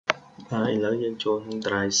ឥឡូវយើងចូលក្នុង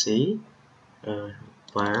drive C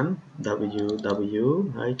van ww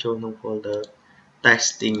ហើយចូលក្នុង folder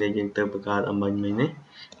testing ដែលយើងទៅបង្កើតមិញនេះ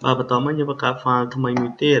បាទបន្តមកយើងបង្កើត file ថ្មីមួ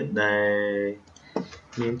យទៀតដែល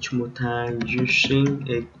មានឈ្មោះថា using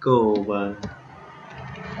echo បាទ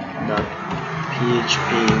 .php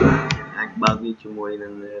អាចបើកវាជាមួយនឹ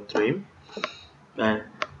ង Dream បាទ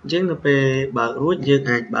អញ្ចឹងនៅពេលបើករួចយើង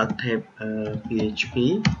អាចបើក tab PHP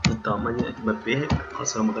បន្តមកយើងអាចបិទវាខុ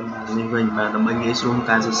សមកកណ្ដាលនេះវិញបាទដើម្បីងាយស្រួលក្នុង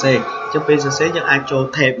ការសរសេរអញ្ចឹងពេលសរសេរយើងអាចចូល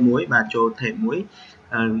tab មួយបាទចូល tab មួយ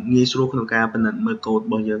ងាយស្រួលក្នុងការពិនិត្យមើលកូដរ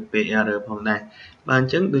បស់យើងពេល error ផងដែរបាទអ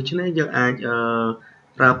ញ្ចឹងដូច្នេះយើងអាច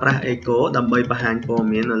ប្រើប្រាស់ echo ដើម្បីបង្ហាញព័ត៌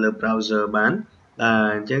មាននៅលើ browser បាន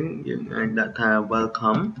អញ្ចឹងយើងអាចដាក់ថា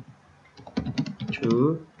welcome to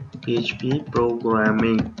PHP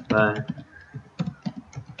programming បាទ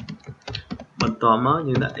បន្តមក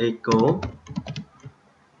យើងដាក់ echo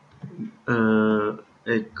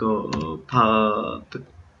echo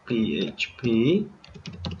PHP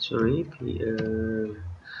sorry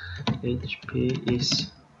PHP is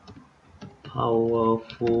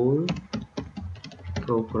powerful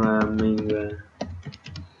programming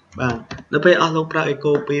បាទនៅពេលអស់លោកប្រើ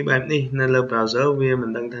echo ពីរបែបនេះនៅលើ browser វាមិន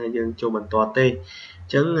ដឹងថាយើងចូលបន្តទេអ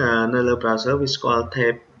ញ្ចឹងនៅលើ browser វាស្គាល់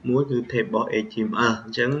tab មួយគឺ tab របស់ HTML អ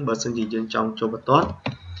ញ្ចឹងបើសិនជាយើងចង់ចូលបន្ត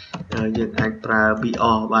យើងអាចប្រើ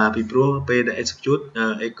BR បាទពីព្រោះពេលដែល execute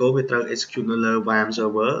echo វាត្រូវ execute នៅលើ WAM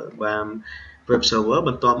server WAM web server ប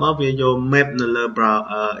ន្ទាប់មកវាយក map នៅលើ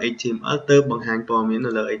HTML ទៅបង្ហាញព័ត៌មាន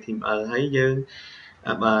នៅលើ HTML ហើយយើង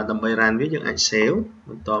បាទដើម្បី run វាយើងអាច save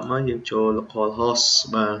បន្ទាប់មកយើងចូល localhost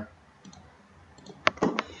បាទ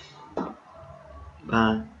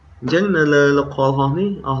អញ្ចឹងនៅលើ localhost នេះ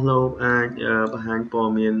អស់លោកអាចបង្ហាញព័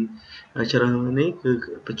ត៌មានជ្រើសនេះគឺ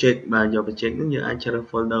project បាទយក project នេះយើងអាចជ្រើស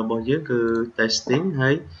folder របស់យើងគឺ testing ហើ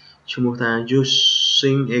យឈ្មោះថា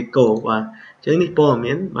using echo បាទអញ្ចឹងនេះព័ត៌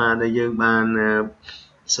មានបាទដែលយើងបាន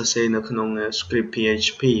សរសេរនៅក្នុង script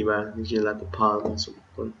PHP បាទនេះជាលទ្ធផលបាទសូមអរ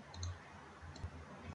គុណ